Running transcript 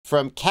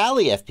from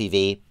Cali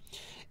FPV.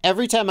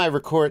 Every time I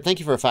record,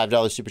 thank you for a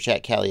 $5 super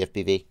chat, Cali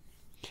FPV.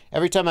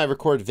 Every time I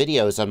record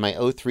videos on my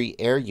O3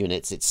 Air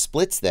units, it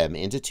splits them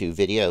into 2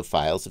 video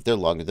files if they're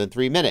longer than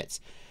 3 minutes.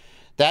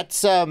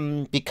 That's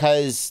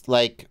because,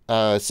 like,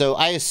 so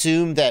I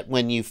assume that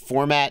when you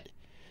format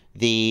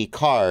the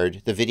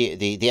card, the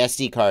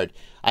SD card,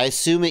 I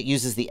assume it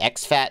uses the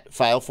exFAT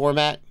file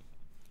format.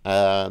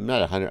 I'm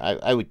not 100,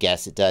 I would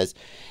guess it does.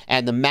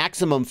 And the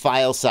maximum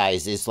file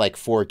size is like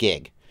 4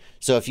 gig.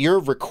 So if you're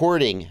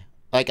recording,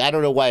 like, I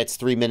don't know why it's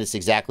 3 minutes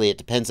exactly. It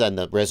depends on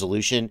the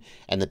resolution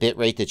and the bit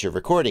rate that you're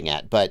recording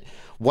at. But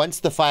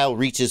once the file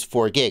reaches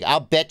 4 gig, I'll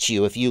bet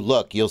you if you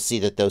look, you'll see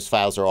that those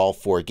files are all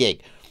 4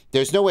 gig.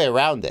 There's no way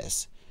around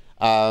this.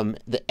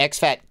 The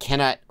exFAT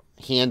cannot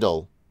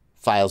handle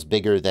files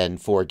bigger than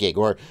 4 gig,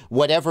 or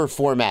whatever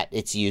format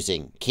it's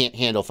using can't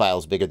handle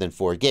files bigger than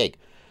 4 gig.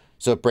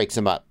 So it breaks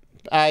them up.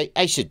 I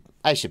should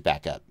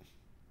back up.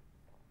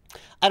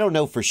 I don't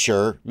know for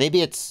sure. Maybe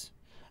it's,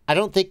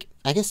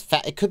 I guess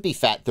it could be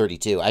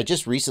FAT32. I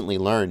just recently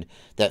learned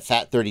that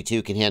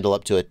FAT32 can handle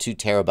up to a 2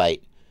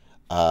 terabyte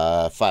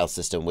file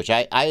system, which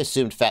I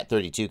assumed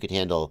FAT32 could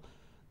handle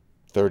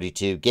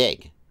 32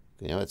 gig.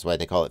 You know, that's why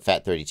they call it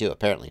FAT32.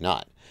 Apparently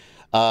not.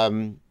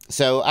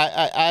 So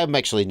I'm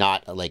actually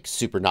not like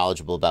super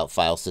knowledgeable about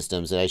file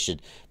systems,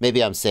 and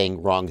maybe I'm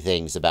saying wrong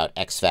things about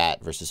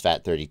exFAT versus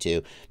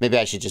FAT32. Maybe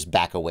I should just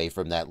back away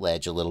from that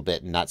ledge a little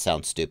bit and not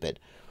sound stupid.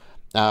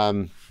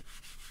 But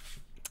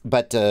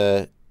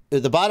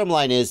the bottom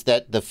line is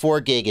that the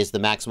 4 gig is the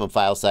maximum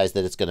file size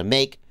that it's going to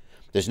make.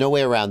 There's no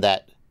way around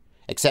that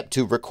except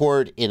to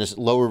record in a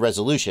lower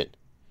resolution.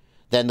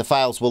 Then the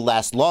files will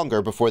last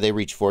longer before they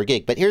reach 4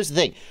 gig. But here's the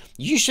thing.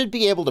 You should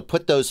be able to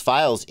put those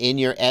files in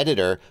your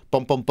editor,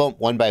 bump, bump, bump,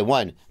 one by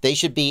one. They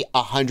should be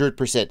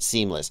 100%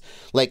 seamless.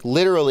 Like,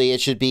 literally, it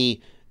should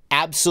be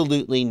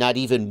absolutely not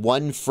even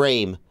one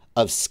frame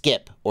of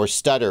skip or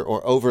stutter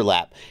or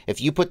overlap. If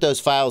you put those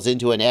files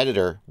into an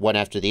editor, one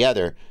after the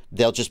other,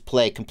 they'll just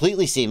play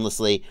completely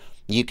seamlessly.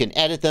 You can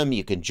edit them,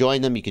 you can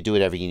join them, you can do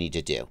whatever you need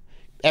to do.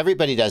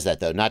 Everybody does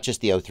that, though, not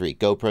just the O3.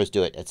 GoPros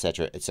do it,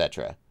 etc.,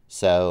 etc.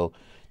 So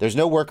there's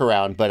no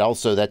workaround, but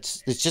also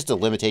it's just a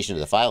limitation of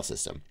the file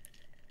system.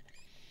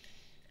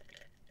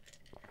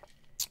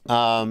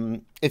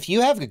 If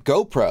you have a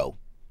GoPro,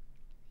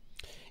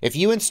 if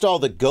you install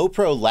the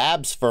GoPro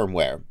Labs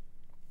firmware,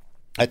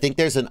 I think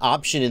there's an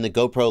option in the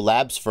GoPro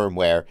Labs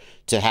firmware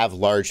to have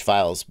large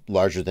files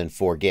larger than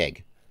 4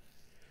 gig.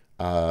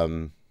 I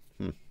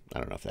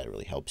don't know if that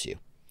really helps you.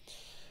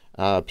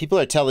 People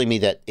are telling me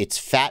that it's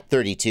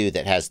FAT32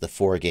 that has the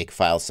 4 gig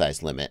file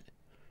size limit.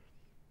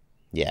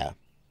 Yeah.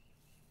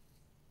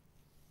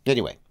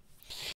 Anyway,